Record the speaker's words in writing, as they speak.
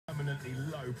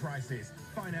ridiculously low prices,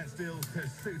 finance deals to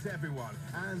suit everyone,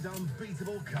 and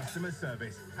unbeatable customer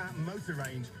service. At Motor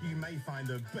Range, you may find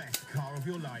the best car of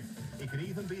your life. It could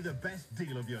even be the best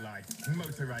deal of your life.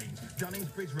 Motor Range,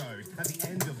 Dunningsbridge Road, at the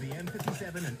end of the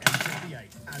M57 and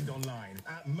M58, and online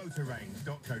at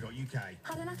motorrange.co.uk.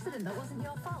 Had an accident that wasn't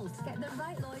your fault? Get the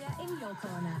right lawyer in your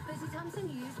corner. Visit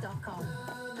hamptonnews.com.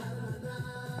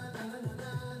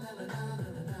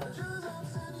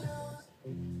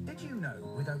 Did you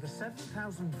know, with over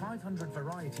 7,500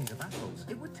 varieties of apples,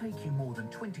 it would take you more than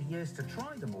 20 years to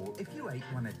try them all if you ate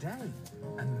one a day?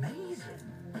 Amazing!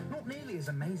 Not nearly as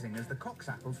amazing as the Cox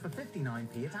apples for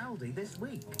 59p at Aldi this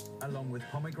week. Along with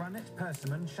pomegranate,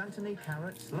 persimmon, Chantilly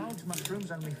carrots, large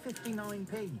mushrooms only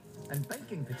 59p, and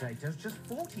baking potatoes just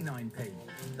 49p.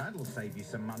 That'll save you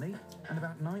some money, and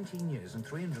about 19 years and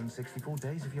 364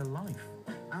 days of your life.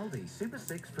 Aldi Super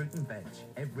 6 Fruit and Veg.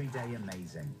 Every day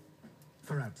amazing.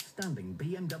 For outstanding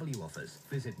BMW offers,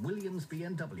 visit Williams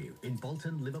BMW in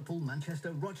Bolton, Liverpool,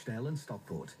 Manchester, Rochdale and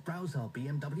Stockport. Browse our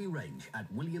BMW range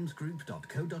at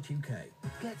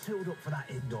williamsgroup.co.uk. Get tooled up for that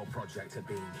indoor project at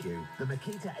B&Q. The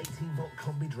Makita 18-volt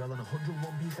combi drill and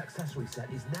 101-piece accessory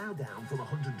set is now down from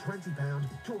 £120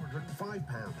 to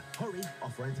 £105. Hurry,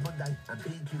 offer ends Monday, and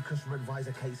B&Q customer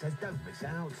advisor Kate says don't miss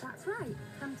out. That's right.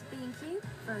 Come to B&Q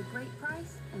for a great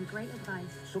price and great advice.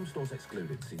 Some stores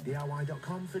excluded. See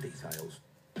DIY.com for details.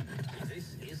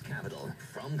 This is Capital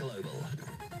from Global.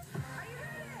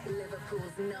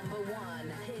 Liverpool's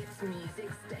 #1 hits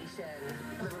music station.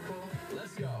 Liverpool,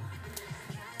 Let's go.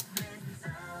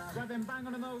 Right then, bang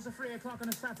on the nose at 3 o'clock on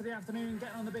a Saturday afternoon.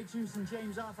 Getting on the big tunes from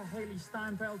James Arthur, Hayley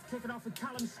Steinfeld. Kicking off with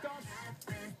Callum Scott.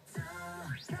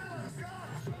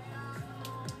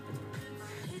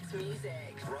 hits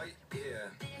music. Right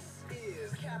here. This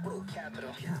is Capital.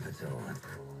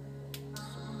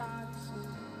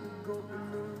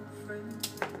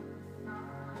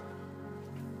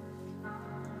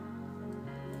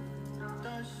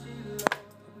 Does she